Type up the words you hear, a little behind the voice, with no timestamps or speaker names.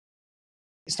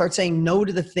start saying no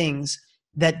to the things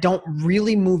that don't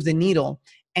really move the needle,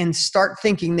 and start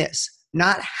thinking this,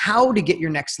 not how to get your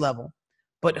next level,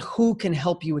 but who can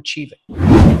help you achieve it.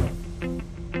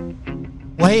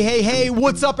 Well, hey,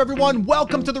 what's up, everyone?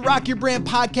 Welcome to the Rock Your Brand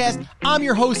podcast. I'm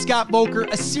your host, Scott Volker,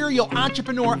 a serial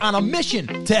entrepreneur on a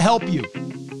mission to help you.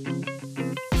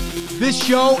 This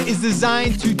show is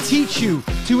designed to teach you,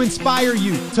 to inspire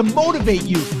you, to motivate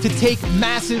you to take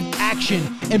massive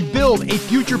action and build a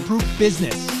future-proof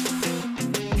business.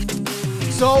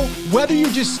 So, whether you're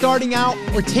just starting out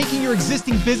or taking your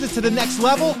existing business to the next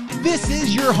level, this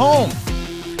is your home.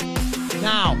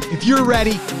 Now, if you're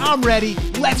ready, I'm ready.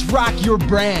 Let's rock your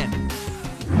brand.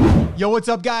 Yo, what's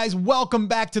up, guys? Welcome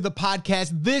back to the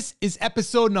podcast. This is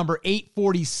episode number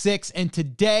 846, and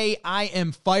today I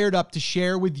am fired up to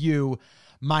share with you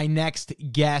my next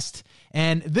guest.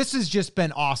 And this has just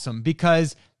been awesome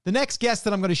because the next guest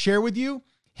that I'm going to share with you,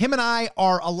 him and I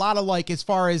are a lot alike as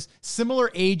far as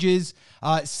similar ages,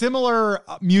 similar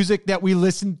music that we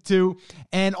listen to,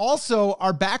 and also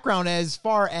our background as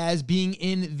far as being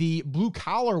in the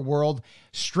blue-collar world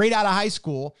straight out of high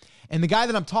school. And the guy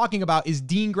that I'm talking about is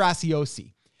Dean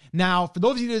Graziosi. Now, for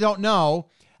those of you that don't know,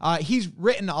 he's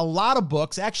written a lot of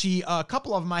books. Actually, a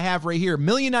couple of them I have right here.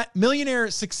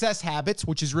 Millionaire Success Habits,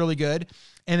 which is really good.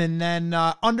 And then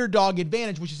Underdog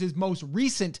Advantage, which is his most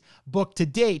recent book to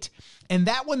date. And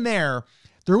that one there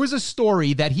was a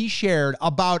story that he shared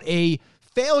about a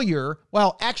failure.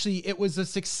 Well, actually, it was a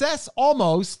success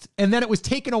almost, and then it was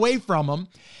taken away from him.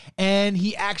 And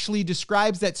he actually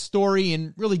describes that story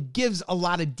and really gives a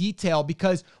lot of detail,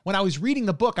 because when I was reading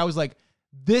the book, I was like,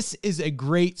 this is a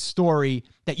great story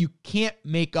that you can't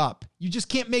make up. You just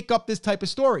can't make up this type of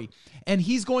story. And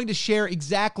he's going to share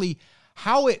exactly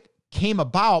how it came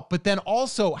about, but then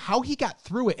also how he got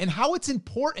through it and how it's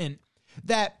important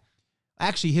that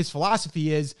actually his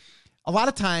philosophy is a lot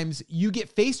of times you get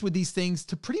faced with these things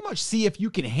to pretty much see if you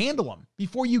can handle them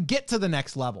before you get to the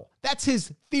next level. That's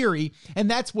his theory,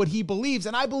 and that's what he believes,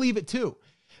 and I believe it too,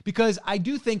 because I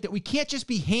do think that we can't just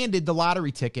be handed the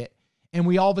lottery ticket and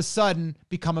we all of a sudden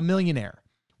become a millionaire.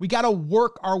 We got to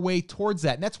work our way towards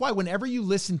that. And that's why whenever you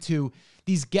listen to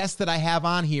these guests that I have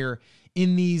on here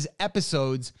in these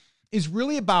episodes, is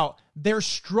really about their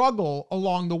struggle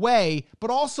along the way, but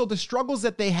also the struggles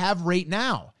that they have right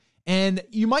now. And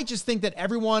you might just think that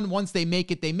everyone, once they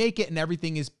make it and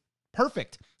everything is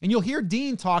perfect. And you'll hear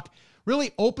Dean talk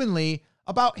really openly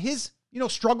about his,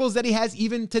 struggles that he has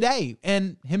even today.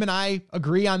 And him and I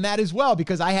agree on that as well,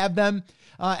 because I have them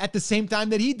at the same time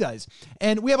that he does.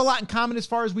 And we have a lot in common as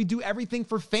far as we do everything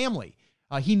for family.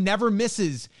 He never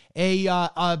misses a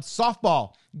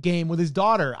softball game with his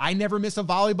daughter. I never miss a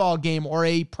volleyball game or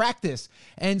a practice.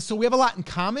 And so we have a lot in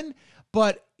common,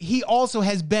 but he also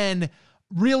has been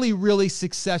really, really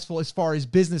successful as far as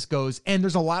business goes. And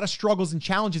there's a lot of struggles and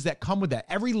challenges that come with that.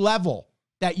 Every level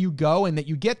that you go and that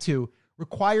you get to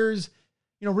requires,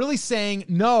 really saying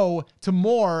no to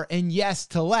more and yes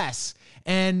to less.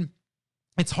 And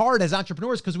it's hard as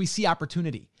entrepreneurs because we see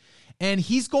opportunity. And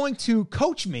he's going to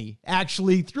coach me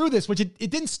actually through this, which it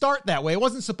didn't start that way. It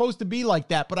wasn't supposed to be like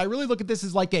that, but I really look at this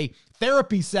as like a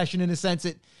therapy session in a sense.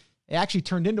 It actually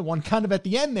turned into one kind of at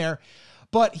the end there,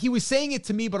 but he was saying it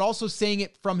to me, but also saying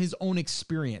it from his own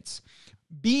experience.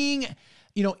 Being,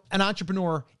 an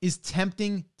entrepreneur is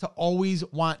tempting to always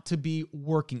want to be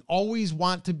working, always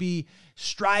want to be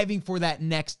striving for that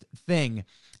next thing.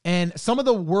 And some of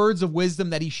the words of wisdom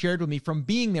that he shared with me from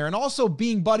being there and also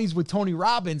being buddies with Tony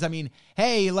Robbins. I mean,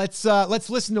 hey, let's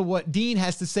listen to what Dean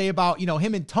has to say about,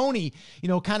 him and Tony,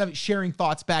 kind of sharing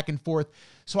thoughts back and forth.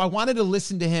 So I wanted to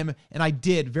listen to him, and I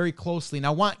did very closely. And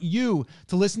I want you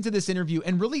to listen to this interview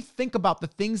and really think about the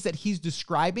things that he's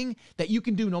describing that you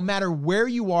can do no matter where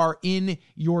you are in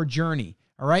your journey.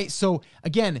 All right. So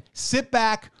again, sit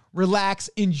back, relax,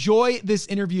 enjoy this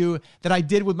interview that I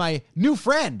did with my new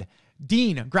friend,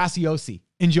 Dean Graziosi.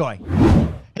 Enjoy.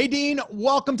 Hey, Dean,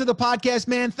 welcome to the podcast,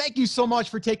 man. Thank you so much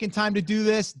for taking time to do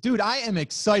this. Dude, I am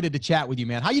excited to chat with you,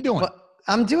 man. How you doing? Well,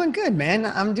 I'm doing good, man.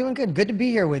 I'm doing good. Good to be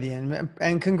here with you.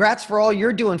 And congrats for all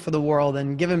you're doing for the world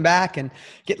and giving back and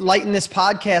lighting this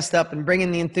podcast up and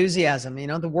bringing the enthusiasm.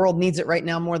 The world needs it right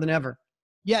now more than ever.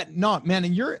 Yeah, no, man.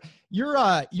 And you're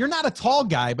not a tall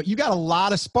guy, but you got a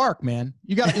lot of spark, man.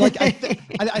 You got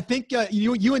I think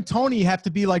you and Tony have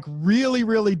to be like really,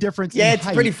 really different. Yeah, it's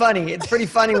pretty funny. It's pretty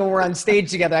funny when we're on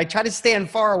stage together. I try to stand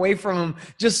far away from him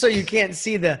just so you can't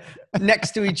see the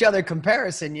next to each other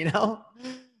comparison,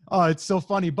 Oh, it's so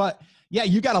funny. But yeah,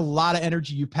 you got a lot of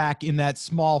energy you pack in that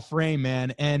small frame,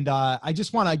 man. And I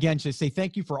just want to, again, just say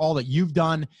thank you for all that you've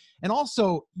done. And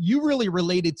also, you really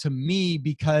related to me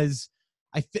because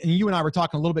and you and I were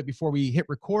talking a little bit before we hit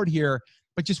record here,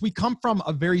 but just we come from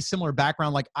a very similar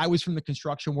background. Like I was from the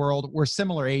construction world. We're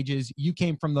similar ages. You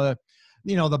came from the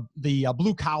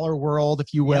blue collar world,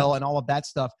 if you will, and all of that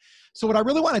stuff. So what I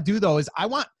really want to do though is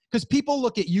because people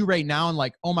look at you right now and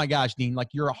like, oh my gosh, Dean, like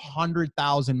you're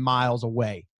 100,000 miles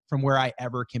away from where I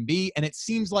ever can be. And it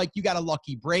seems like you got a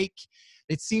lucky break.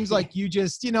 It seems like you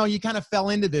just, you kind of fell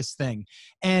into this thing.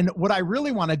 And what I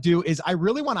really want to do is I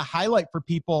really want to highlight for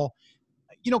people,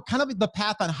 kind of the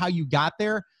path on how you got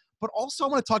there, but also I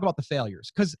want to talk about the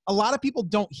failures because a lot of people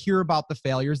don't hear about the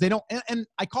failures. They don't, and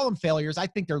I call them failures. I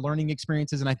think they're learning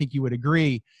experiences and I think you would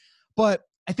agree, but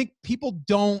I think people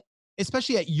don't,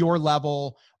 especially at your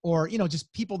level or,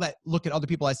 just people that look at other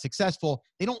people as successful,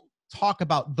 they don't talk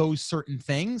about those certain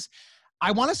things.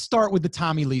 I want to start with the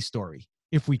Tommy Lee story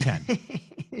if we can.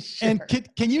 Sure. And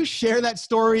can you share that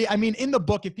story? I mean, in the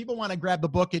book, if people want to grab the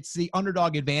book, it's The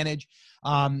Underdog Advantage.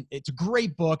 It's a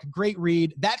great book, great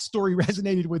read. That story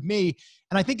resonated with me.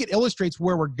 And I think it illustrates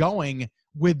where we're going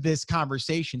with this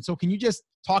conversation. So can you just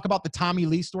talk about the Tommy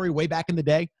Lee story way back in the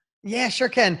day? Yeah, sure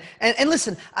can. And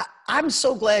listen, I'm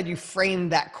so glad you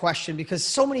framed that question because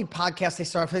so many podcasts, they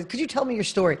start off, could you tell me your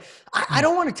story? I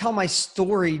don't want to tell my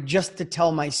story just to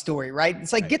tell my story, right?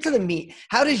 It's like, get to the meat.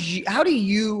 How do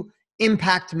you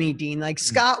impact me, Dean? Like,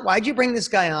 Scott, why'd you bring this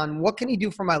guy on? What can he do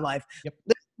for my life? Yep.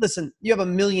 Listen, you have a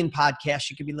million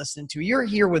podcasts you could be listening to. You're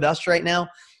here with us right now.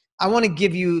 I want to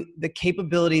give you the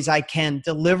capabilities I can,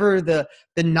 deliver the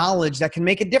knowledge that can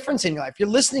make a difference in your life. You're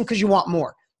listening because you want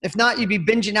more. If not, you'd be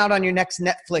binging out on your next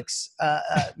Netflix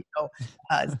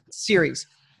series.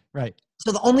 Right.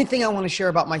 So the only thing I want to share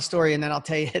about my story, and then I'll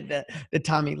tell you the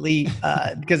Tommy Lee,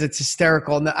 because it's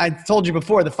hysterical. And I told you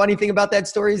before, the funny thing about that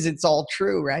story is it's all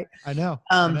true, right? I know.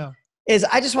 Is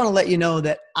I just want to let you know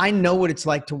that I know what it's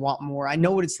like to want more. I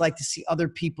know what it's like to see other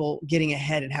people getting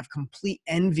ahead and have complete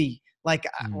envy. Like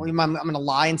I'm going to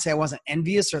lie and say I wasn't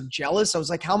envious or jealous. I was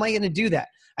like, how am I going to do that?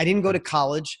 I didn't go to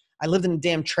college. I lived in a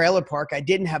damn trailer park. I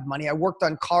didn't have money. I worked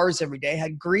on cars every day,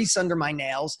 had grease under my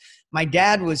nails. My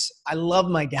dad I love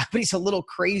my dad, but he's a little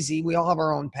crazy. We all have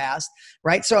our own past,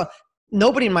 right? So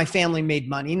nobody in my family made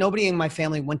money. Nobody in my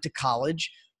family went to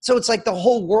college. So it's like the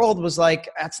whole world was like,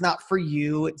 that's not for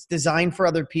you. It's designed for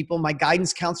other people. My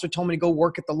guidance counselor told me to go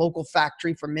work at the local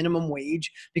factory for minimum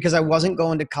wage because I wasn't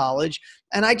going to college.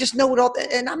 And I just know it all.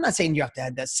 And I'm not saying you have to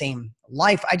have that same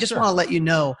life. I just want to let you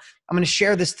know, I'm going to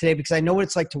share this today because I know what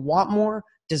it's like to want more,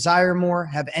 desire more,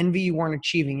 have envy you weren't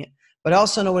achieving it. But I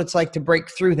also know what it's like to break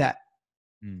through that.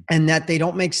 And that they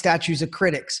don't make statues of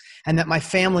critics, and that my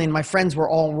family and my friends were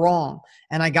all wrong.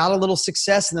 And I got a little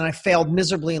success, and then I failed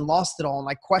miserably and lost it all. And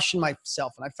I questioned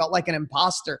myself, and I felt like an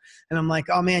imposter. And I'm like,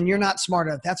 oh man, you're not smart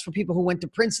enough. That's for people who went to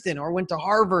Princeton or went to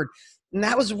Harvard. And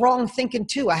that was wrong thinking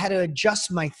too. I had to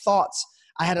adjust my thoughts.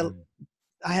 I had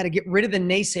to get rid of the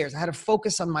naysayers. I had to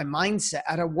focus on my mindset.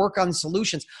 I had to work on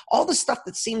solutions. All the stuff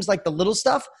that seems like the little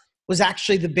stuff was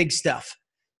actually the big stuff.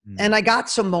 And I got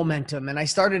some momentum, and I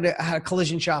had a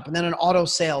collision shop, and then an auto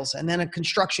sales, and then a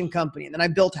construction company, and then I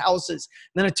built houses,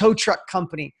 and then a tow truck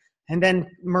company, and then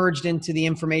merged into the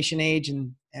information age.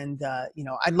 And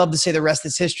I'd love to say the rest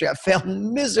is history. I failed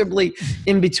miserably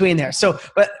in between there. So,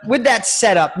 but with that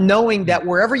setup, knowing that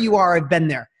wherever you are, I've been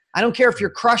there. I don't care if you're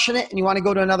crushing it and you want to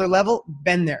go to another level,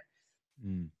 been there.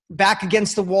 Back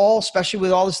against the wall, especially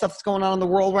with all the stuff that's going on in the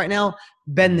world right now,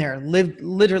 been there.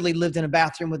 Literally lived in a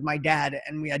bathroom with my dad,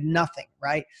 and we had nothing,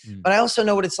 right? But I also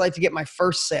know what it's like to get my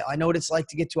first sale. I know what it's like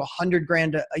to get to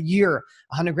 $100,000 a year,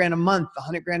 $100,000 a month,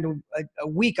 $100,000 a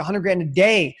week, $100,000 a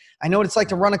day. I know what it's like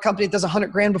to run a company that does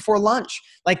 $100,000 before lunch.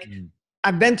 Like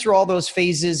I've been through all those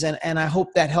phases, and I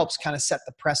hope that helps kind of set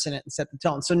the precedent and set the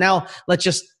tone. So now let's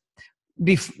just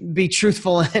be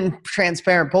truthful and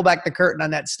transparent, pull back the curtain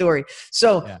on that story.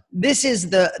 So this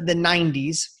is the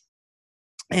 90s.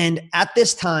 And at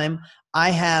this time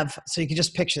so you can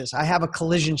just picture this. I have a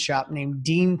collision shop named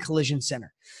Dean Collision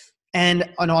Center and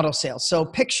an auto sales. So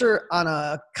picture on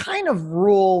a kind of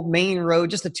rural main road,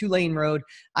 just a 2-lane road.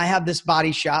 I have this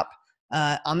body shop.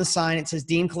 On the sign, it says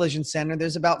Dean Collision Center.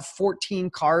 There's about 14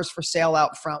 cars for sale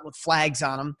out front with flags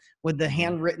on them with the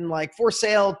handwritten like for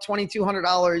sale,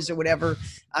 $2,200 or whatever.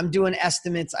 I'm doing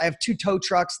estimates. I have 2 tow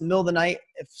trucks in the middle of the night.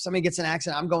 If somebody gets in an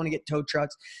accident, I'm going to get tow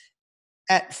trucks.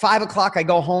 At 5 o'clock, I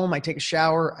go home, I take a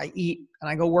shower, I eat, and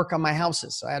I go work on my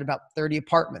houses. So I had about 30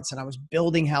 apartments, and I was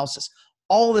building houses.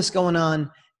 All this going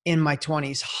on in my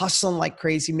 20s, hustling like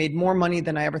crazy, made more money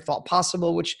than I ever thought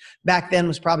possible, which back then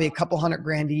was probably a couple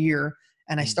 $100,000 a year.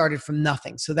 And I started from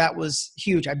nothing. So that was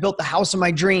huge. I built the house of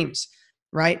my dreams,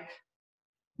 right?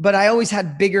 But I always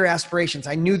had bigger aspirations.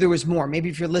 I knew there was more. Maybe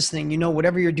if you're listening,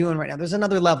 whatever you're doing right now, there's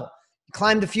another level.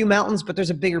 climbed a few mountains, but there's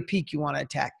a bigger peak you want to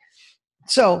attack.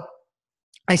 So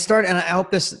I started, and I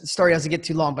hope this story doesn't get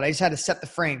too long, but I just had to set the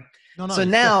frame. So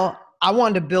now I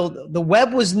wanted to build, the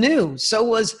web was new. So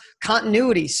was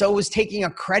continuity. So was taking a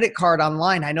credit card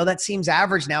online. I know that seems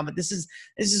average now, but this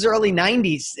is early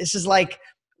 90s. This is like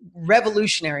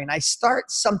revolutionary. And I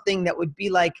start something that would be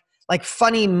like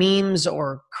funny memes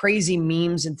or crazy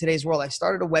memes in today's world. I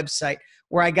started a website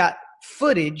where I got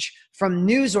footage from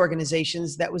news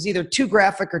organizations that was either too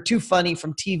graphic or too funny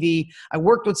from TV. I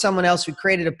worked with someone else who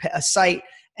created a site,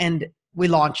 and we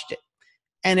launched it.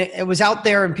 And it was out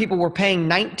there, and people were paying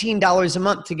 $19 a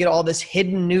month to get all this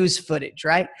hidden news footage,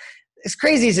 right? As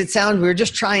crazy as it sounds, we were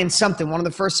just trying something, one of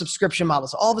the first subscription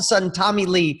models. All of a sudden, Tommy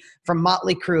Lee from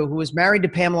Motley Crue, who was married to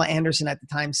Pamela Anderson at the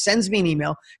time, sends me an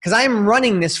email because I am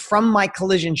running this from my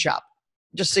collision shop,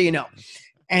 just so you know.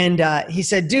 And he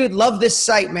said, dude, love this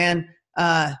site, man.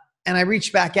 And I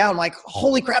reached back out. I'm like,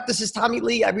 holy crap, this is Tommy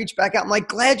Lee. I reached back out. I'm like,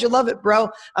 glad you love it, bro.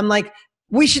 I'm like,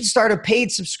 we should start a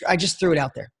paid subscription. I just threw it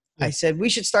out there. I said, we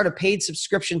should start a paid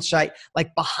subscription site, like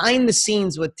behind the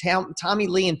scenes with Tommy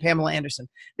Lee and Pamela Anderson.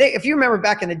 If you remember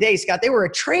back in the day, Scott, they were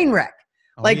a train wreck.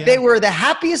 They were the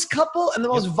happiest couple and the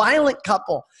most violent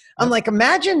couple. I'm like,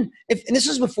 imagine if, and this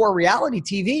was before reality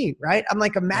TV, right? I'm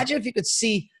like, imagine if you could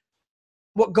see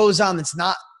what goes on that's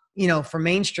not, for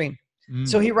mainstream.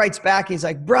 So he writes back, he's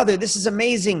like, brother, this is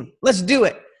amazing. Let's do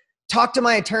it. Talk to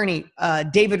my attorney,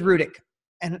 David Rudick.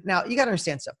 And now you got to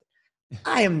understand something.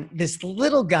 I am this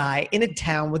little guy in a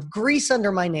town with grease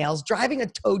under my nails, driving a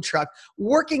tow truck,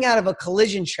 working out of a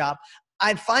collision shop.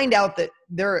 I find out that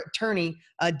their attorney,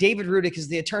 David Rudick, was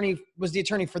the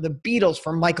attorney for the Beatles,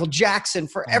 for Michael Jackson,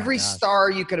 for every star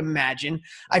you could imagine. Wow.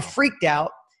 I freaked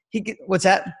out. What's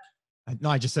that? No,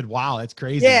 I just said, wow, that's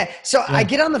crazy. Yeah. So I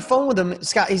get on the phone with him.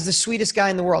 Scott, he's the sweetest guy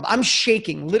in the world. I'm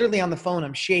shaking, literally on the phone.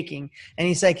 I'm shaking. And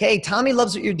he's like, hey, Tommy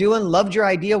loves what you're doing. Loved your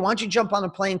idea. Why don't you jump on a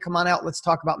plane? Come on out. Let's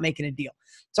talk about making a deal.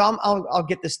 So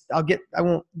I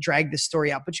won't drag this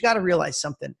story out, but you got to realize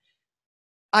something.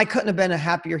 I couldn't have been a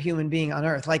happier human being on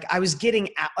earth. Like I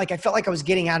felt like I was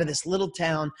getting out of this little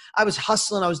town. I was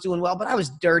hustling. I was doing well, but I was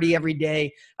dirty every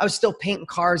day. I was still painting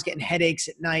cars, getting headaches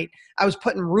at night. I was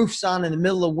putting roofs on in the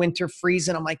middle of winter,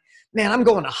 freezing. I'm like, man, I'm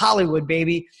going to Hollywood,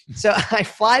 baby. So I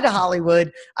fly to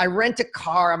Hollywood. I rent a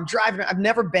car. I'm driving. I've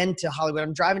never been to Hollywood.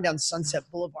 I'm driving down Sunset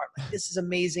Boulevard. Like, this is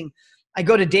amazing. I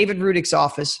go to David Rudick's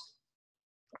office.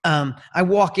 I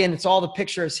walk in, it's all the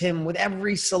pictures, him with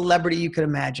every celebrity you could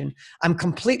imagine. I'm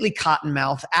completely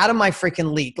cottonmouth, out of my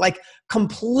freaking league, like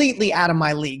completely out of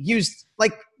my league. I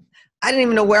didn't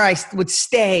even know where I would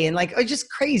stay, and it was just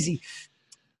crazy.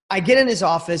 I get in his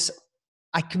office.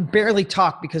 I can barely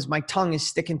talk because my tongue is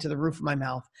sticking to the roof of my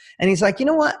mouth. And he's like, you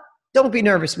know what? Don't be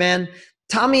nervous, man.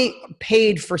 Tommy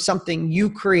paid for something you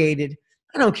created.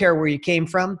 I don't care where you came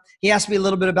from. He asked me a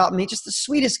little bit about me, just the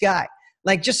sweetest guy.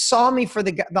 Just saw me for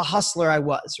the hustler I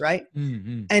was, right?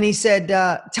 Mm-hmm. And he said,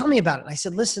 tell me about it. And I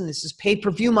said, listen, this is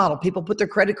pay-per-view model. People put their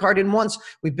credit card in once.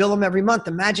 We bill them every month.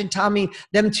 Imagine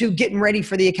them two getting ready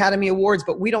for the Academy Awards,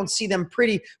 but we don't see them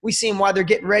pretty. We see them while they're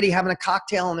getting ready, having a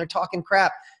cocktail, and they're talking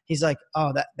crap. He's like,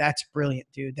 oh, that's brilliant,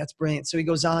 dude. That's brilliant. So he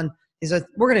goes on. He's like,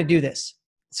 we're going to do this.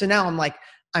 So now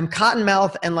I'm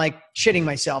cottonmouth and shitting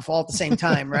myself all at the same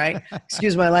time, right?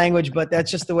 Excuse my language, but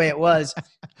that's just the way it was.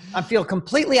 I feel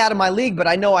completely out of my league, but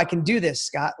I know I can do this,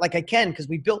 Scott. I can because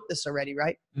we built this already,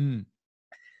 right? Mm.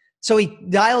 So he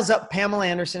dials up Pamela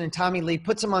Anderson and Tommy Lee,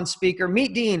 puts them on speaker.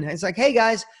 Meet Dean. He's like, hey,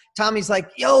 guys. Tommy's like,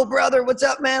 yo, brother, what's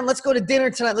up, man? Let's go to dinner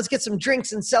tonight. Let's get some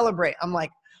drinks and celebrate. I'm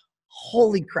like,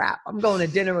 holy crap. I'm going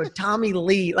to dinner with Tommy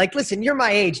Lee. Listen, you're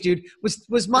my age, dude.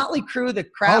 Was Motley Crue the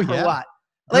crap or what?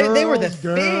 They were the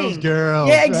thing. Girls,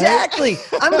 yeah, exactly.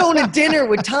 Right? I'm going to dinner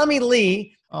with Tommy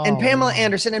Lee and Pamela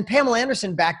Anderson. And Pamela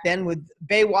Anderson back then with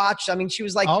Baywatch. I mean, she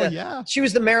was she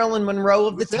was the Marilyn Monroe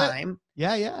of the time.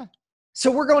 Yeah, yeah. So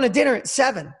we're going to dinner at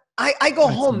 7. I go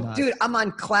home, nuts. Dude, I'm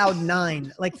on cloud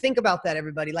 9. Think about that,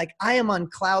 everybody. I am on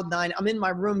cloud 9. I'm in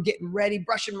my room getting ready,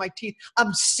 brushing my teeth.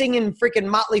 I'm singing freaking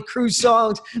Motley Crue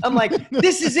songs. I'm like,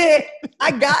 this is it.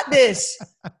 I got this.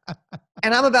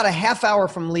 And I'm about a half hour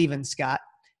from leaving, Scott.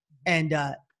 And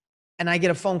I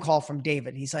get a phone call from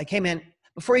David. He's like, hey, man,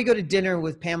 before you go to dinner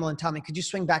with Pamela and Tommy, could you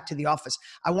swing back to the office?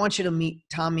 I want you to meet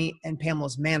Tommy and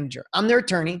Pamela's manager. I'm their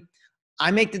attorney. I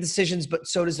make the decisions, but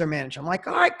so does their manager. I'm like,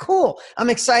 all right, cool.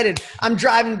 I'm excited. I'm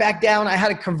driving back down. I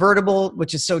had a convertible,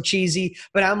 which is so cheesy,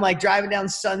 but I'm driving down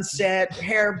Sunset,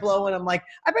 hair blowing. I'm like,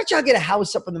 I bet you I'll get a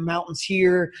house up in the mountains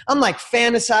here. I'm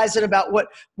fantasizing about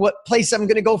what place I'm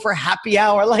going to go for a happy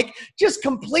hour. Just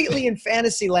completely in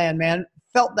fantasy land, man.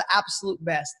 Felt the absolute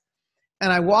best.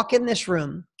 And I walk in this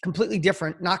room, completely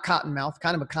different, not cottonmouth,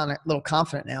 kind of a little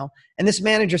confident now. And this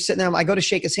manager sitting there, I go to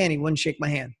shake his hand. He wouldn't shake my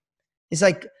hand. He's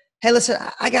like, hey, listen,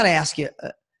 I got to ask you.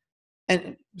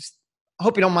 And I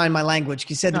hope you don't mind my language.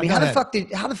 He said to me, how the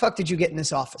fuck did you get in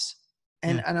this office?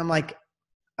 And I'm like,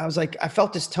 I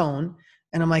felt this tone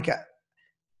and I'm like,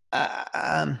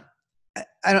 I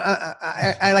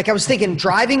was thinking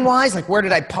driving wise, like, where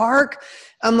did I park?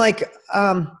 I'm like,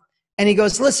 and he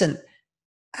goes, listen,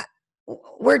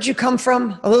 where'd you come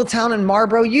from? A little town in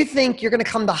Marlboro. You think you're going to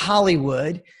come to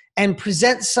Hollywood and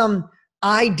present some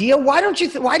idea? Why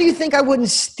do you think I wouldn't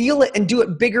steal it and do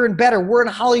it bigger and better? We're in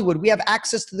Hollywood. We have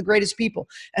access to the greatest people.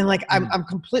 And like, I'm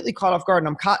completely caught off guard and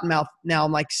I'm cottonmouth now.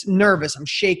 I'm like nervous. I'm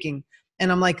shaking.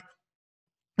 And I'm like,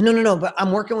 no, but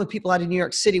I'm working with people out of New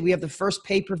York City. We have the first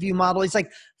pay-per-view model. He's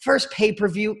like, first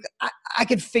pay-per-view? I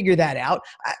could figure that out.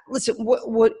 Listen,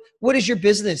 what is your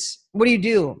business? What do you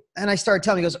do? And I started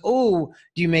telling him, he goes, oh,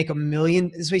 do you make $1 million?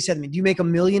 This is what he said to me. Do you make $1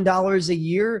 million a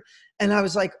year? And I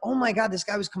was like, oh my God, this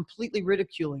guy was completely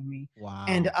ridiculing me. Wow.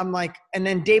 And I'm like, and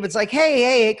then David's like,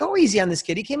 hey, go easy on this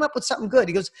kid. He came up with something good.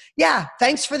 He goes, yeah,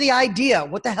 thanks for the idea.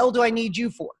 What the hell do I need you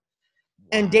for? Wow.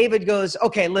 And David goes,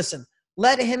 okay, listen.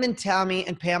 Let him and Tommy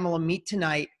and Pamela meet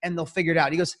tonight and they'll figure it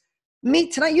out. He goes,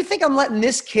 meet tonight? You think I'm letting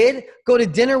this kid go to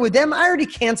dinner with them? I already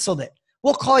canceled it.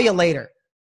 We'll call you later.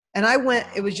 And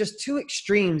it was just two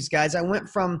extremes, guys. I went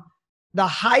from the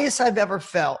highest I've ever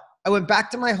felt. I went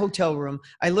back to my hotel room.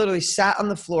 I literally sat on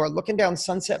the floor looking down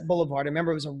Sunset Boulevard. I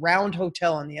remember it was a round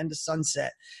hotel on the end of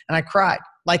Sunset. And I cried,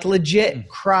 like legit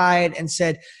cried and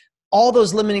said, all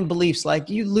those limiting beliefs, like,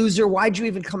 you loser, why'd you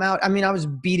even come out? I mean, I was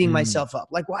beating myself up.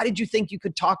 Like, why did you think you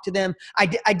could talk to them? I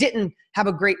didn't have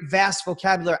a great vast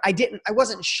vocabulary. I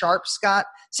wasn't sharp, Scott.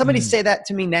 Somebody say that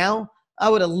to me now, I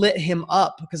would have lit him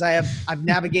up because I've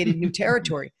navigated new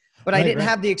territory. But I didn't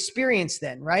have the experience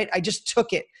then, right? I just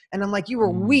took it. And I'm like, you were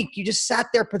weak. You just sat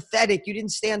there pathetic. You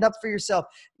didn't stand up for yourself.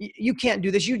 You can't do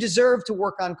this. You deserve to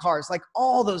work on cars. Like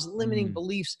all those limiting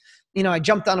beliefs. You know, I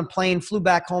jumped on a plane, flew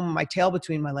back home with my tail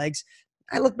between my legs.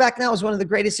 I look back now as one of the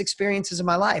greatest experiences of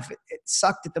my life. It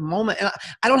sucked at the moment. And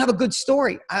I don't have a good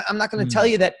story. I'm not going to tell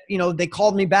you that, you know, they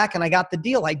called me back and I got the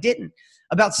deal. I didn't.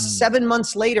 About 7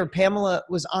 months later, Pamela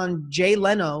was on Jay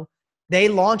Leno. They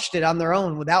launched it on their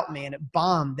own without me and it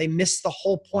bombed. They missed the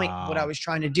whole point of what I was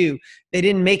trying to do. They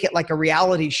didn't make it like a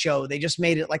reality show. They just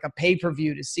made it like a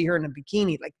pay-per-view to see her in a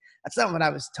bikini. Like, that's not what I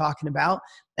was talking about.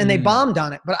 And they bombed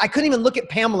on it. But I couldn't even look at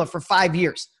Pamela for 5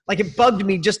 years. Like, it bugged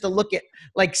me just to look at,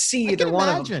 like, see either one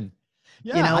of them.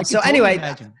 Yeah, you know? So anyway,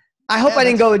 I hope I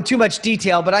didn't go in too much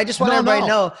detail, but I just want everybody to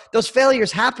know those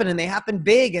failures happen and they happen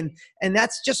big. And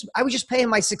that's just, I was just paying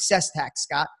my success tax,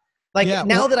 Scott. Like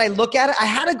now that I look at it, I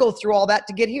had to go through all that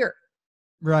to get here.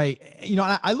 Right. You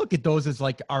know, I look at those as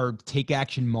like our take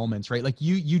action moments, right? Like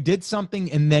you did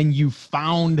something and then you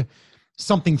found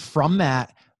something from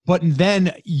that, but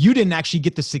then you didn't actually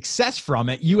get the success from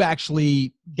it. You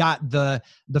actually got the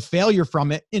failure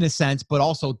from it in a sense, but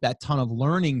also that ton of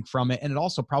learning from it. And it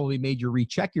also probably made you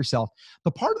recheck yourself.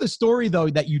 The part of the story though,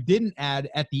 that you didn't add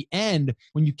at the end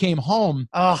when you came home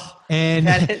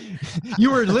and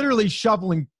you were literally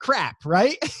shoveling crap,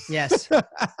 right? Yes.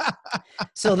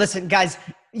 So listen, guys,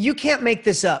 you can't make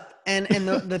this up. And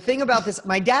the thing about this,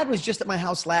 my dad was just at my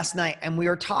house last night and we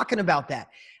were talking about that.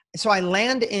 So I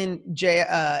land in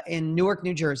Newark,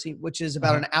 New Jersey, which is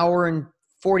about an hour and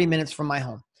 40 minutes from my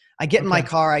home. I get in my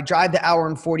car, I drive the hour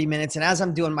and 40 minutes. And as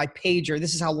I'm doing my pager,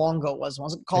 this is how long ago it was. I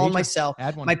wasn't calling myself.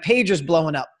 My pager's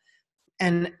blowing up.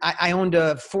 And I owned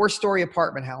a 4-story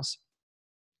apartment house.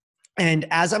 And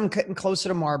as I'm getting closer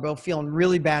to Marlboro, feeling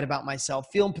really bad about myself,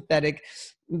 feeling pathetic,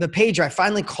 the pager, I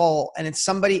finally call and it's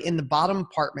somebody in the bottom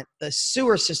apartment. The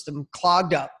sewer system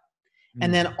clogged up.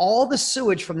 And then all the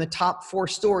sewage from the top 4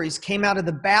 stories came out of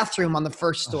the bathroom on the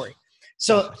first story.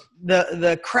 So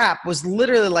the crap was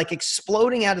literally like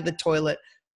exploding out of the toilet.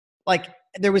 Like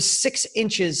there was 6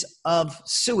 inches of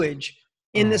sewage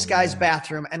in this guy's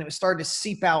bathroom and it was starting to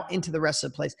seep out into the rest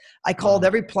of the place. I called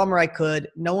every plumber I could.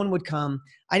 No one would come.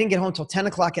 I didn't get home until 10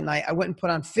 o'clock at night. I went and put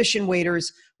on fishing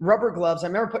waders, rubber gloves. I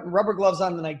remember putting rubber gloves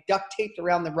on and I duct taped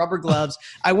around the rubber gloves.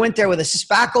 I went there with a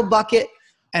spackle bucket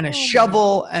and a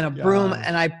shovel and a broom.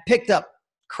 And I picked up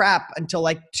crap until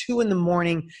like 2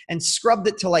 a.m. and scrubbed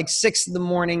it till like 6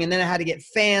 a.m. And then I had to get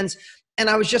fans. And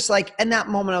I was just like, in that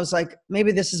moment, I was like,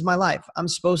 maybe this is my life. I'm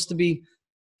supposed to be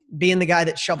being the guy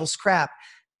that shovels crap.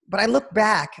 But I look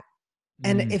back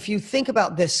and if you think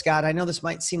about this, Scott, I know this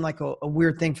might seem like a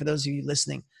weird thing for those of you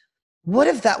listening. What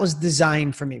if that was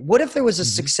designed for me? What if there was a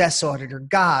success auditor,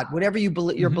 God, whatever you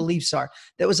your beliefs are,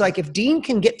 that was like, if Dean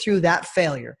can get through that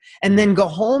failure and then go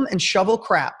home and shovel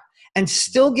crap and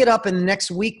still get up in the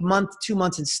next week, month, 2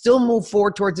 months, and still move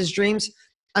forward towards his dreams,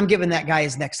 I'm giving that guy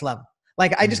his next level.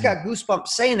 Like, I just got goosebumps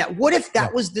saying that. What if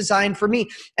that was designed for me?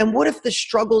 And what if the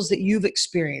struggles that you've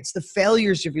experienced, the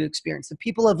failures you've experienced, the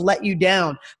people have let you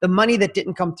down, the money that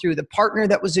didn't come through, the partner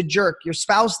that was a jerk, your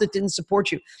spouse that didn't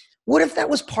support you, what if that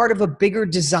was part of a bigger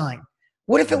design?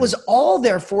 What if it was all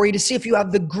there for you to see if you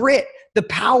have the grit, the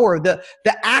power, the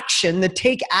action, the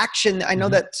take action? I know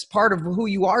that's part of who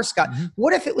you are, Scott.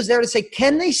 What if it was there to say,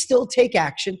 can they still take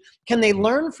action? Can they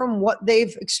learn from what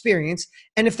they've experienced?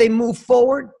 And if they move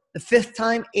forward the 5th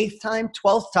time, 8th time,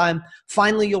 12th time,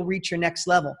 finally you'll reach your next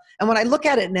level. And when I look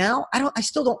at it now, I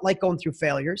still don't like going through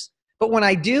failures. But when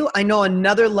I do, I know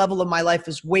another level of my life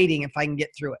is waiting if I can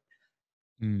get through it.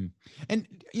 And,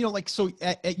 you know, like, so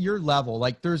at your level,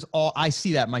 like I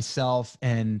see that myself,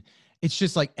 and it's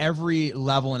just like every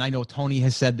level. And I know Tony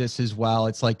has said this as well.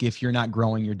 It's like, if you're not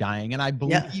growing, you're dying. And I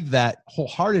believe that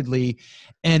wholeheartedly.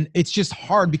 And it's just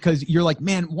hard because you're like,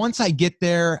 man, once I get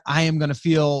there, I am going to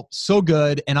feel so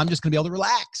good and I'm just going to be able to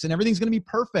relax and everything's going to be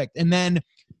perfect. And then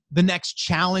the next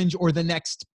challenge or the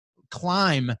next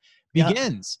climb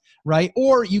begins, right?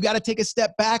 Or you got to take a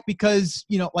step back because,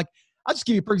 you know, like, I'll just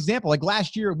give you, for example, like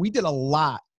last year we did a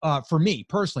lot for me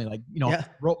personally, like, you know,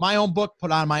 wrote my own book,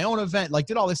 put on my own event, like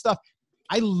did all this stuff.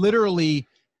 I literally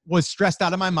was stressed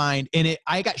out of my mind, and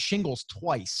I got shingles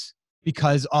twice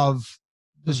because of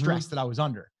the stress that I was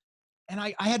under. And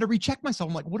I had to recheck myself.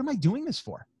 I'm like, what am I doing this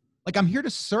for? Like, I'm here to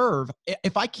serve.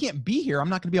 If I can't be here, I'm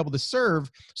not going to be able to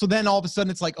serve. So then all of a sudden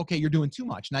it's like, okay, you're doing too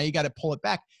much. Now you got to pull it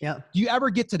back. Do you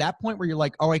ever get to that point where you're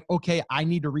like, all right, okay, I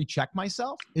need to recheck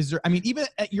myself? Is there, I mean, even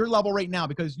at your level right now,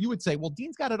 because you would say, well,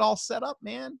 Dean's got it all set up,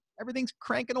 man. Everything's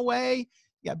cranking away.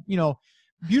 Yeah. You know,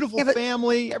 beautiful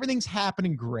family, everything's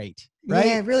happening great. Right.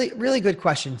 Yeah. Really, really good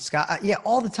question, Scott. Yeah.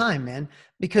 All the time, man,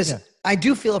 because I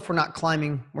do feel if we're not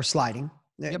climbing, we're sliding.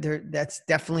 That's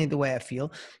definitely the way I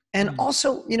feel. And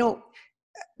also, you know,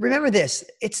 remember this,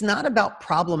 it's not about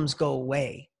problems go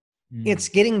away. It's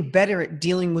getting better at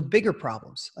dealing with bigger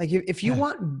problems. Like if you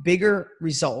want bigger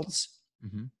results,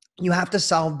 you have to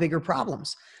solve bigger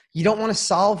problems. You don't want to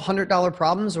solve $100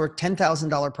 problems or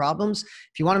 $10,000 problems.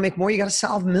 If you want to make more, you got to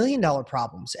solve $1 million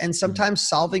problems. And sometimes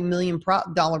solving $1 million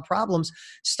problems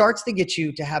starts to get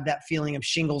you to have that feeling of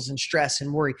shingles and stress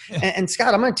and worry. And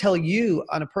Scott, I'm going to tell you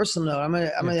on a personal note, I'm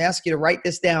going to ask you to write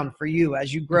this down for you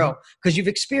as you grow, because you've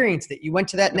experienced it. You went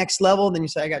to that next level, then you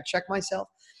say, I got to check myself.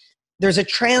 There's a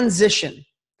transition.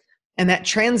 And that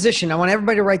transition, I want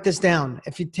everybody to write this down.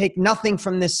 If you take nothing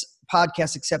from this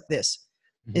podcast except this,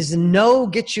 is no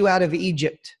gets you out of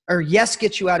Egypt, or yes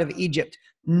gets you out of Egypt.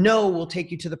 No will take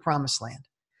you to the promised land.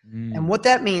 And what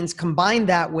that means, combine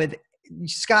that with,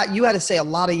 Scott, you had to say a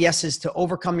lot of yeses to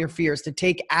overcome your fears, to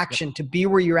take action, to be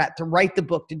where you're at, to write the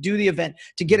book, to do the event,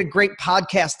 to get a great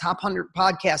podcast, top 100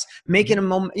 podcast, making a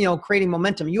moment, you know, creating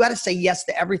momentum. You had to say yes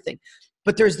to everything.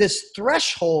 But there's this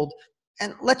threshold.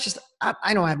 And let's just,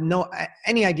 I don't have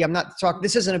any idea. I'm not talking,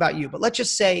 this isn't about you, but let's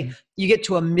just say you get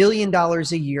to $1 million a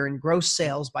year in gross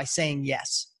sales by saying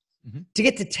yes. To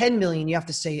get to 10 million, you have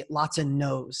to say lots of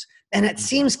no's. And it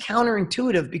seems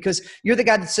counterintuitive because you're the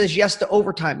guy that says yes to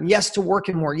overtime, yes to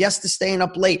working more, yes to staying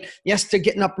up late, yes to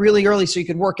getting up really early so you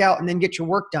can work out and then get your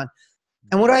work done.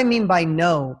 And what I mean by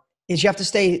no is you have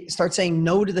to start saying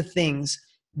no to the things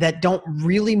that don't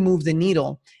really move the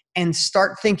needle, and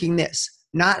start thinking this.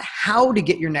 Not how to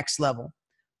get your next level,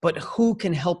 but who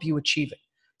can help you achieve it.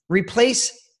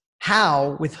 Replace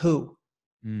how with who.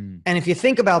 And if you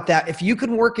think about that, if you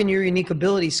can work in your unique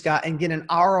ability, Scott, and get an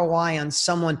ROI on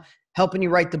someone helping you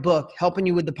write the book, helping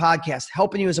you with the podcast,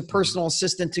 helping you as a personal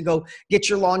assistant to go get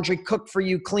your laundry, cook for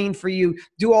you, clean for you,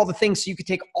 do all the things so you can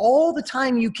take all the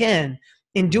time you can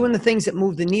in doing the things that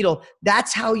move the needle.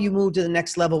 That's how you move to the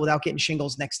next level without getting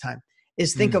shingles next time,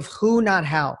 is think of who, not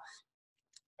how.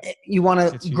 You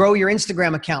want to grow your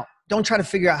Instagram account. Don't try to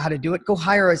figure out how to do it. Go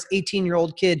hire an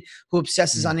 18-year-old kid who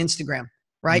obsesses on Instagram,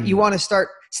 right? You want to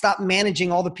stop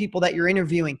managing all the people that you're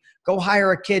interviewing. Go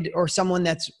hire a kid or someone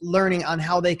that's learning on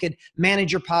how they could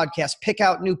manage your podcast, pick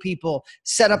out new people,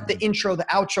 set up the intro, the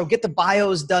outro, get the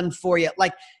bios done for you.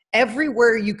 Like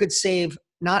everywhere you could save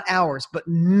not hours, but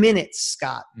minutes,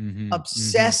 Scott.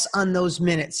 Obsess on those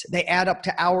minutes. They add up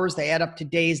to hours. They add up to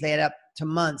days. They add up to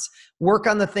months. Work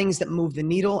on the things that move the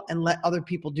needle and let other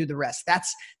people do the rest.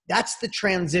 That's the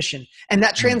transition. And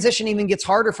that transition even gets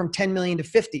harder from 10 million to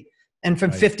 50 and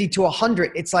from 50 to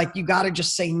 100. It's like, you got to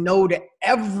just say no to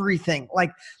everything.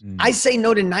 Like I say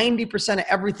no to 90% of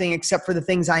everything except for the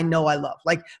things I know I love.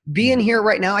 Like being here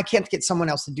right now, I can't get someone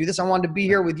else to do this. I wanted to be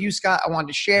here with you, Scott. I wanted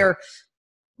to share,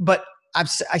 but I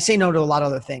say no to a lot of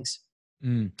other things.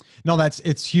 Mm. No,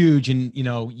 it's huge. And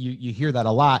you hear that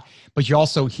a lot, but you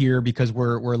also hear, because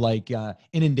we're like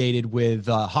inundated with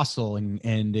hustle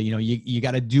and you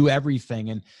got to do everything.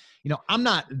 And, I'm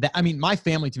not that, I mean, my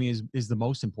family to me is the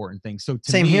most important thing. So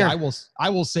to Same me, here. I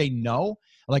will say no.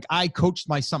 Like, I coached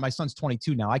my son's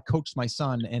 22 now. I coached my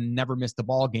son and never missed a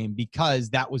ball game because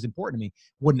that was important to me.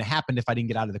 Wouldn't have happened if I didn't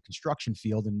get out of the construction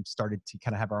field and started to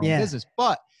kind of have our own business.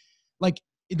 But like,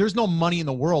 there's no money in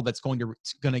the world that's going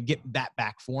to get that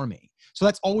back for me. So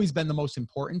that's always been the most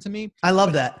important to me. I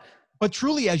love that. But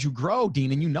truly, as you grow,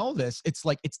 Dean, and this, it's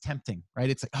like, it's tempting, right?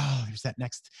 It's like, oh, there's that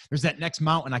next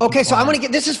mountain. Okay, so I'm going to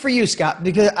this is for you, Scott,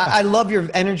 because I love your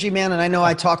energy, man. And I know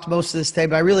I talked most of this today,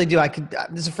 but I really do.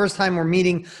 This is the first time we're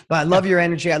meeting, but I love your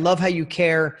energy. I love how you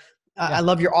care. I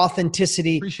love your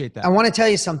authenticity. Appreciate that. I want to tell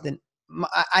you something.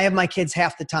 I have my kids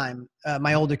half the time,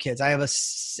 my older kids. I have a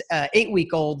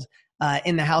 8-week-old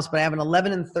in the house, but I have an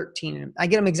 11 and 13. And I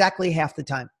get them exactly half the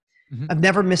time. Mm-hmm. I've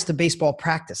never missed a baseball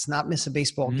practice, not miss a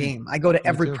baseball game. I go to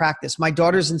every practice. My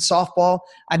daughter's in softball.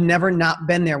 I've never not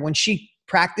been there. When she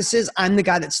practices, I'm the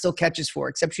guy that still catches for her,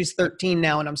 except she's 13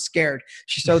 now and I'm scared.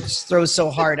 She throws so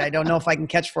hard. I don't know if I can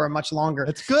catch for her much longer.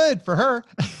 That's good for her.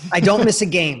 I don't miss a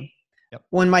game. Yep.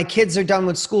 When my kids are done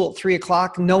with school at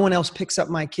 3:00, no one else picks up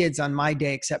my kids on my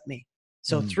day except me.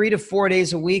 So 3 to 4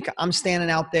 days a week, I'm standing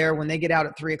out there. When they get out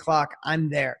at 3:00, I'm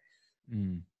there.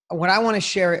 What I want to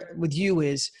share with you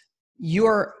is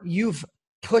you've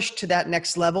pushed to that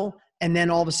next level, and then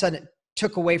all of a sudden it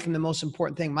took away from the most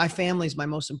important thing. My family is my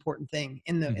most important thing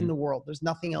in the world. There's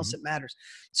nothing else that matters.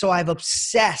 So I've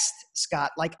obsessed, Scott.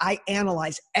 Like, I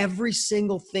analyze every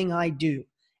single thing I do,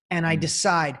 and I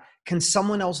decide, can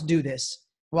someone else do this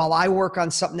while I work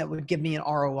on something that would give me an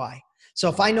ROI? So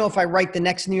if I know if I write the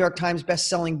next New York Times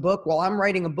best-selling book, while I'm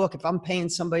writing a book, if I'm paying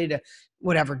somebody to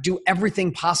whatever, do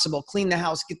everything possible, clean the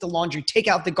house, get the laundry, take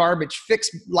out the garbage, fix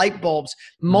light bulbs,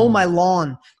 mow my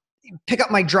lawn, pick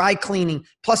up my dry cleaning,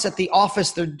 plus at the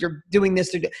office, they're doing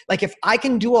this. Like, if I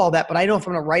can do all that, but I know if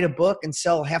I'm going to write a book and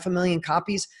sell 500,000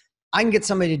 copies, I can get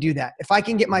somebody to do that. If I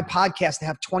can get my podcast to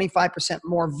have 25%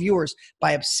 more viewers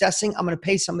by obsessing, I'm going to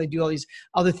pay somebody to do all these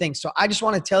other things. So I just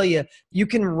want to tell you, you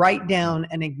can write down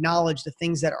and acknowledge the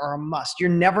things that are a must. You're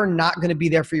never not going to be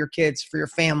there for your kids, for your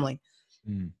family.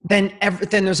 Then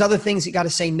there's other things you got to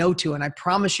say no to. And I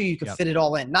promise you can fit it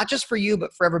all in, not just for you,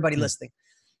 but for everybody listening.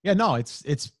 Yeah, no,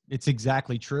 it's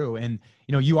exactly true. And,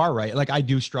 you are right. Like, I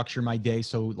do structure my day.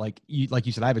 So like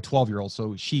you said, I have a 12-year-old.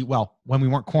 So when we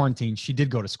weren't quarantined, she did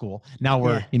go to school. Now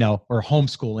we're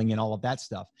homeschooling and all of that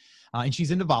stuff. And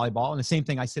she's into volleyball. And the same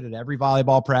thing, I sit at every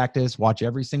volleyball practice, watch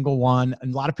every single one.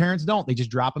 And a lot of parents don't. They just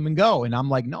drop them and go. And I'm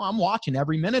like, no, I'm watching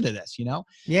every minute of this,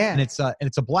 Yeah. And it's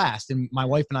a blast. And my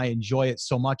wife and I enjoy it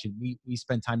so much. And we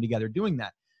spend time together doing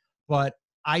that. But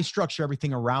I structure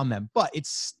everything around them. But it's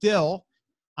still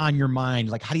on your mind.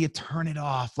 Like, how do you turn it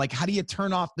off? Like, how do you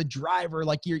turn off the driver?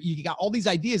 Like, you got all these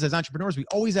ideas as entrepreneurs. We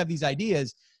always have these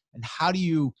ideas. And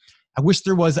I wish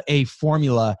there was a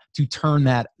formula to turn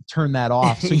that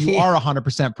off. So you are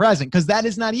 100% present, because that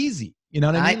is not easy. You know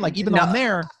what I mean? Like, even though I'm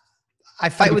there, I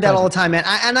fight with that all the time, man.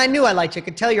 And I knew I liked you. I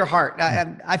could tell your heart.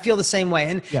 I feel the same way.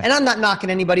 And I'm not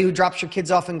knocking anybody who drops your kids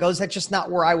off and goes. That's just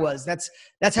not where I was. That's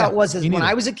how it was when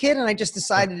I was a kid, and I just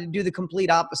decided to do the complete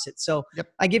opposite. So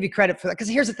I give you credit for that. Because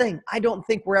here's the thing. I don't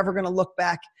think we're ever going to look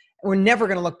back. We're never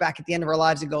going to look back at the end of our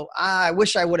lives and go, I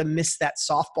wish I would have missed that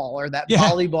softball or that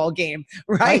volleyball game,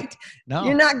 right? No.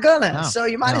 You're not gonna. No. So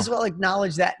you might as well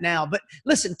acknowledge that now. But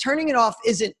listen, turning it off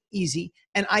isn't easy.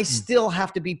 And I still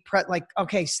have to be like,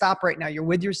 okay, stop right now. You're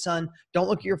with your son. Don't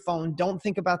look at your phone. Don't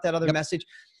think about that other message.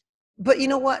 But you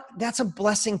know what? That's a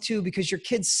blessing too, because your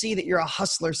kids see that you're a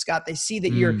hustler, Scott. They see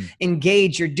that you're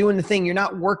engaged. You're doing the thing. You're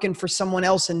not working for someone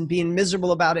else and being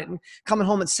miserable about it and coming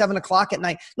home at 7:00 at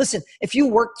night. Listen, if you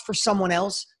worked for someone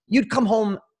else, you'd come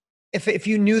home if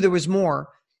you knew there was more.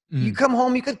 You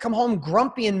could come home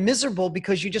grumpy and miserable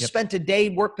because you just spent a day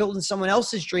building someone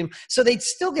else's dream. So they'd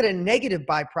still get a negative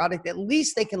byproduct. At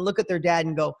least they can look at their dad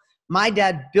and go, my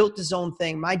dad built his own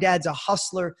thing. My dad's a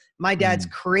hustler. My dad's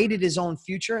created his own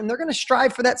future, and they're going to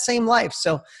strive for that same life.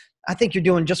 So I think you're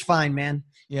doing just fine, man.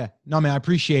 Yeah, no, man, I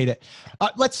appreciate it.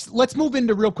 Let's move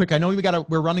into real quick. I know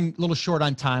we're running a little short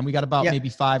on time. We got about maybe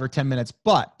 5 or 10 minutes,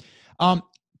 but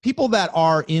people that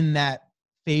are in that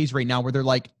phase right now where they're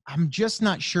like, I'm just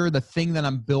not sure the thing that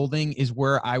I'm building is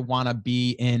where I want to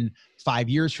be in 5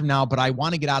 years from now, but I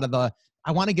want to get out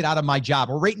of my job.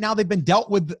 Or right now they've been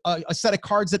dealt with a set of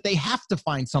cards that they have to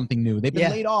find something new. They've been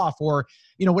laid off or,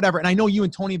 whatever. And I know you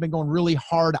and Tony have been going really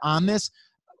hard on this.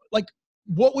 Like,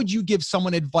 what would you give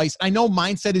someone advice? I know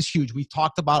mindset is huge. We've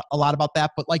talked a lot about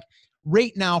that, but like,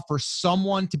 right now for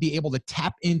someone to be able to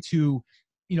tap into,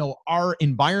 our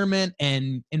environment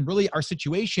and really our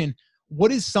situation,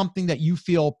 what is something that you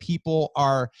feel people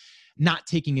are not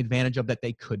taking advantage of that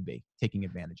they could be taking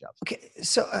advantage of? Okay,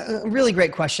 so a really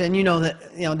great question. You know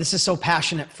that this is so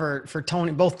passionate for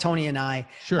Tony, both Tony and I.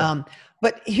 Sure.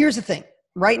 But here's the thing.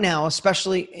 Right now,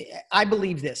 especially, I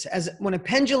believe this: as when a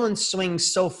pendulum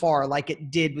swings so far, like it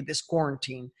did with this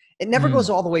quarantine, it never goes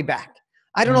all the way back.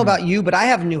 I don't know about you, but I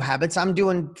have new habits. I'm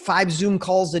doing 5 Zoom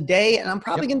calls a day, and I'm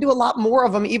probably going to do a lot more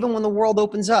of them, even when the world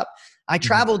opens up. I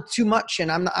traveled too much,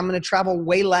 and I'm going to travel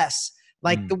way less.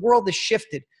 Like the world has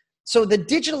shifted. So the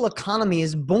digital economy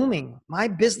is booming. My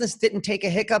business didn't take a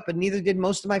hiccup, and neither did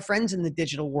most of my friends in the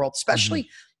digital world, especially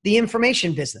the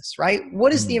information business, right?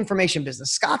 What is the information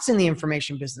business? Scott's in the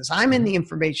information business. I'm in the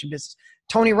information business.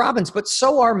 Tony Robbins, but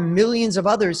so are millions of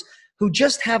others who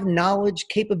just have knowledge,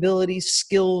 capabilities,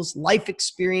 skills, life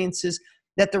experiences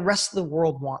that the rest of the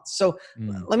world wants. So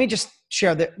let me just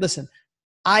share that. Listen,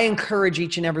 I encourage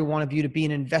each and every one of you to be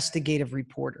an investigative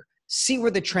reporter. See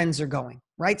where the trends are going,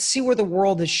 right? See where the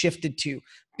world has shifted to.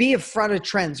 Be in front of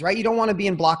trends, right? You don't want to be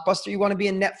in Blockbuster. You want to be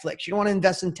in Netflix. You don't want to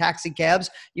invest in taxi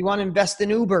cabs. You want to invest in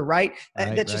Uber, right?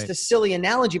 That's just a silly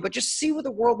analogy, but just see where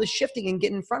the world is shifting and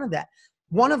get in front of that.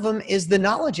 One of them is the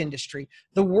knowledge industry.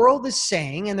 The world is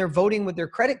saying, and they're voting with their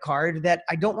credit card, that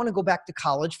I don't want to go back to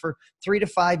college for 3 to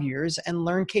 5 years and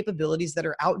learn capabilities that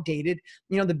are outdated.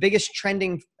 The biggest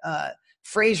trending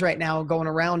phrase right now going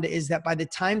around is that by the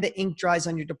time the ink dries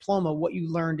on your diploma, what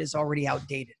you learned is already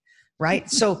outdated,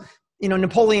 right? So,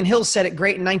 Napoleon Hill said it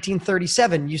great in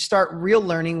 1937. You start real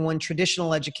learning when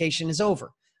traditional education is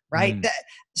over, right?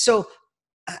 So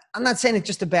I'm not saying it's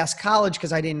just a bass college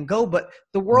because I didn't go, but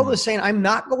the world is saying I'm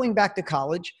not going back to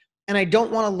college and I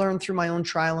don't want to learn through my own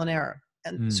trial and error.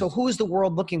 And so who is the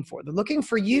world looking for? They're looking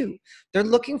for you. They're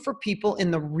looking for people in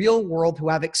the real world who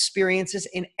have experiences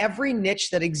in every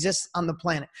niche that exists on the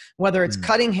planet, whether it's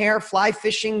cutting hair, fly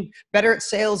fishing, better at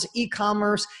sales,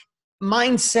 e-commerce,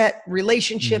 mindset,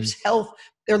 relationships, health.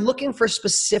 They're looking for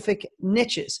specific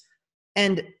niches.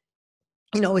 And,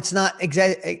 it's not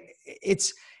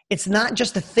it's not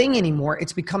just a thing anymore.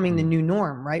 It's becoming the new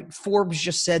norm, right? Forbes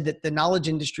just said that the knowledge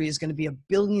industry is going to be $1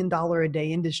 billion a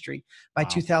day industry by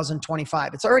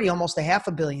 2025. It's already almost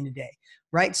 $500 million a day,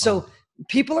 right? So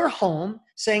people are home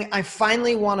saying, I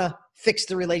finally want to fix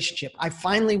the relationship. I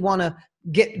finally want to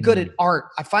get good at art.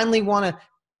 I finally want to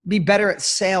be better at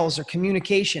sales or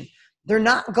communication. They're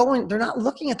not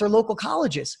looking at their local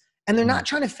colleges. And they're not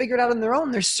trying to figure it out on their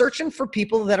own. They're searching for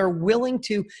people that are willing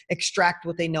to extract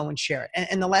what they know and share it.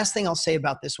 And the last thing I'll say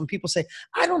about this, when people say,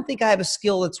 I don't think I have a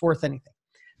skill that's worth anything.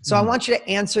 So I want you to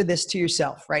answer this to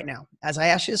yourself right now. As I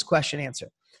ask you this question,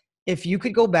 answer. If you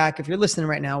could go back, if you're listening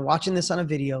right now, watching this on a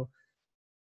video,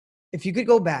 if you could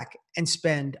go back and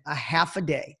spend a half a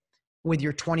day with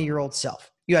your 20-year-old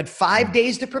self, you had 5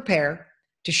 days to prepare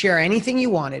to share anything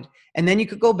you wanted, and then you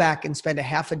could go back and spend a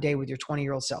half a day with your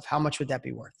 20-year-old self. How much would that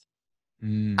be worth?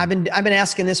 I've been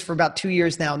asking this for about 2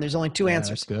 years now, and there's only two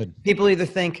answers. That's good. People either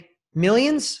think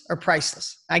millions or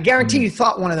priceless. I guarantee you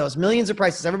thought one of those, millions or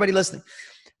priceless, everybody listening.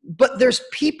 But there's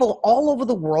people all over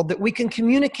the world that we can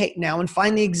communicate now and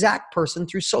find the exact person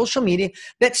through social media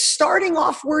that's starting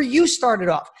off where you started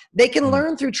off. They can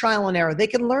learn through trial and error. They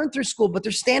can learn through school, but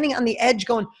they're standing on the edge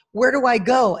going, where do I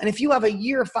go? And if you have a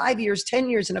year, 5 years, 10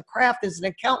 years in a craft as an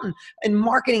accountant in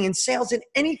marketing and sales and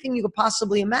anything you could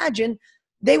possibly imagine,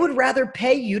 they would rather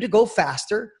pay you to go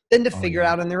faster than to figure it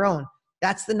out on their own.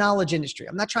 That's the knowledge industry.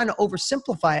 I'm not trying to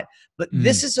oversimplify it, but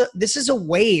this is a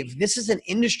wave. This is an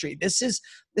industry. This is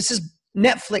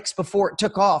Netflix before it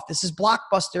took off. This is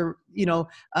Blockbuster.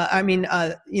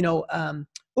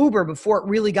 Uber before it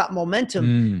really got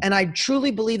momentum. And I truly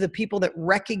believe the people that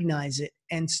recognize it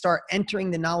and start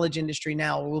entering the knowledge industry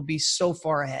now will be so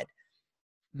far ahead.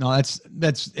 No,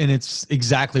 and it's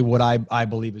exactly what I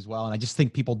believe as well. And I just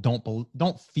think people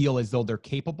don't feel as though they're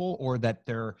capable or that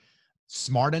they're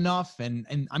smart enough.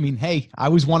 And I mean, hey, I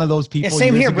was one of those people. Yeah,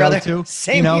 same here, brother. Too,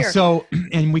 same here. So,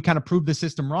 and we kind of proved the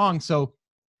system wrong. So,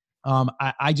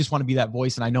 I just want to be that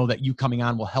voice. And I know that you coming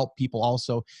on will help people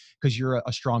also because you're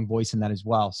a strong voice in that as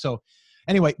well. So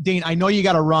anyway, Dane, I know you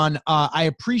got to run. I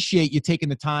appreciate you taking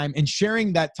the time and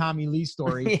sharing that Tommy Lee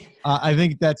story. I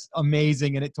think that's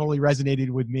amazing. And it totally resonated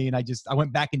with me. And I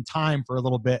went back in time for a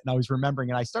little bit and I was remembering,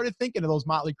 and I started thinking of those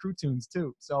Motley Crue tunes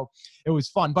too. So it was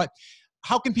fun. But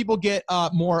how can people get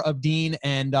more of Dean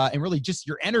and really just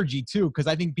your energy too? Because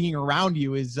I think being around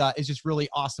you is just really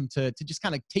awesome to just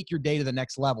kind of take your day to the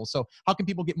next level. So how can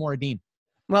people get more of Dean?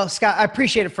 Well, Scott, I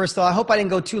appreciate it. First of all, I hope I didn't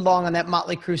go too long on that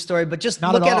Motley Crue story, but just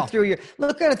look at it through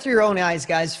your own eyes,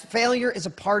 guys. Failure is a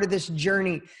part of this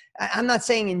journey. I'm not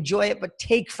saying enjoy it, but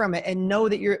take from it and know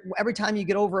that every time you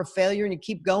get over a failure and you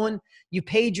keep going, you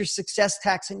paid your success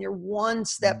tax and you're one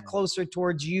step closer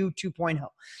towards you 2.0.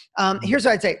 Here's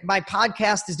what I'd say. My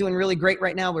podcast is doing really great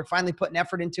right now. We're finally putting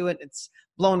effort into it. It's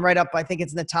blown right up. I think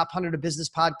it's in the top 100 of business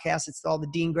podcasts. It's called the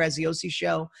Dean Graziosi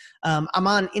Show. I'm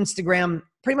on Instagram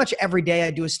pretty much every day. I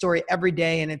do a story every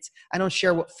day, and I don't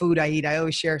share what food I eat. I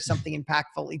always share something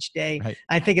impactful each day. Right.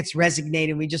 I think it's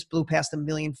resonating. We just blew past 1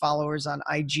 million followers on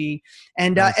IG.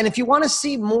 And if you want to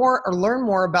see more or learn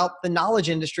more about the knowledge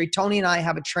industry, Tony and I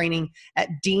have a training at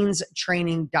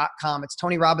deanstraining.com. It's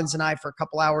Tony Robbins and I for a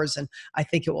couple hours, and I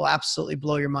think it will absolutely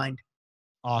blow your mind.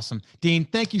 Awesome. Dean,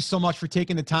 thank you so much for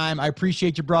taking the time. I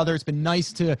appreciate you, brother. It's been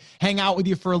nice to hang out with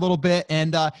you for a little bit,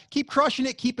 and keep crushing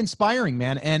it. Keep inspiring,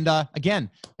 man. And again,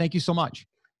 thank you so much.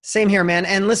 Same here, man.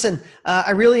 And listen,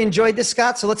 I really enjoyed this,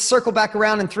 Scott. So let's circle back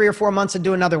around in 3 or 4 months and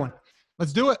do another one.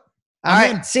 Let's do it. All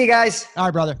right. See you guys. All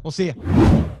right, brother. We'll see you.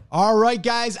 All right,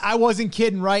 guys. I wasn't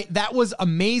kidding, right? That was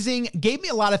amazing. Gave me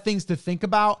a lot of things to think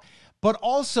about, but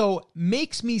also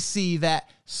makes me see that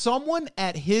someone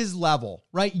at his level,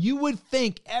 right? You would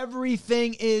think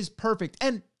everything is perfect.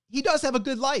 And he does have a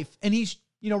good life. And he's,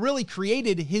 really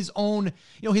created his own,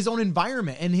 his own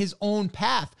environment and his own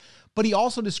path. But he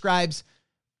also describes,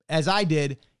 as I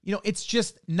did, it's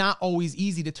just not always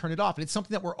easy to turn it off. And it's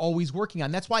something that we're always working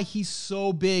on. That's why he's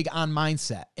so big on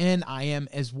mindset, and I am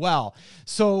as well.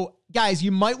 So guys,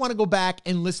 you might want to go back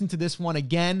and listen to this one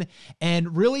again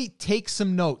and really take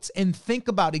some notes and think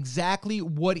about exactly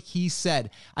what he said.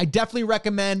 I definitely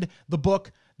recommend the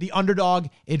book, The Underdog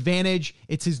Advantage.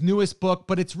 It's his newest book,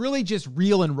 but it's really just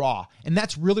real and raw. And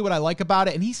that's really what I like about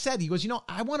it. And he said, he goes,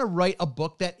 I want to write a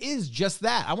book that is just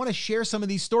that. I want to share some of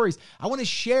these stories. I want to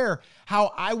share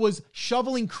how I was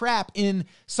shoveling crap in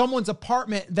someone's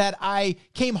apartment that I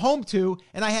came home to,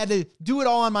 and I had to do it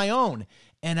all on my own.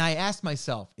 And I asked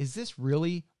myself, is this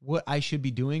really what I should be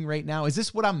doing right now? Is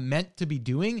this what I'm meant to be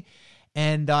doing?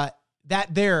 And that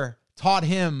there taught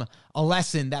him a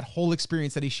lesson, that whole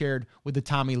experience that he shared with the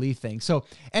Tommy Lee thing. So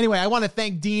anyway, I want to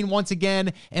thank Dean once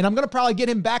again, and I'm going to probably get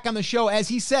him back on the show. As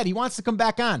he said, he wants to come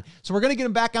back on. So we're going to get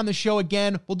him back on the show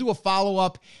again. We'll do a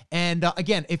follow-up. And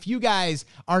again, if you guys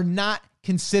are not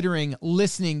considering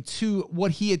listening to what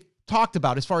he had talked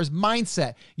about as far as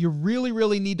mindset, you really,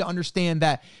 really need to understand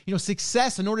that,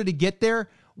 success, in order to get there,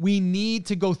 we need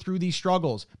to go through these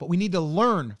struggles, but we need to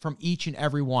learn from each and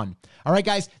every one. All right,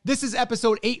 guys, this is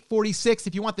episode 846.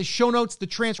 If you want the show notes, the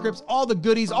transcripts, all the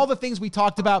goodies, all the things we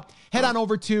talked about, head on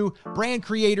over to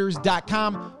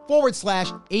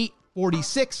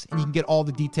brandcreators.com/846, and you can get all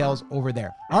the details over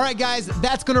there. All right, guys,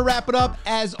 that's going to wrap it up.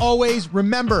 As always,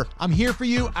 remember, I'm here for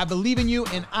you. I believe in you,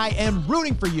 and I am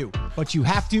rooting for you. But you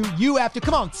have to,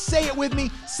 come on, say it with me,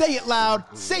 say it loud,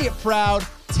 say it proud,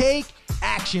 take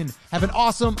action. Have an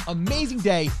awesome, amazing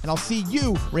day, and I'll see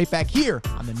you right back here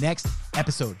on the next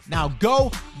episode. Now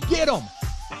go get 'em.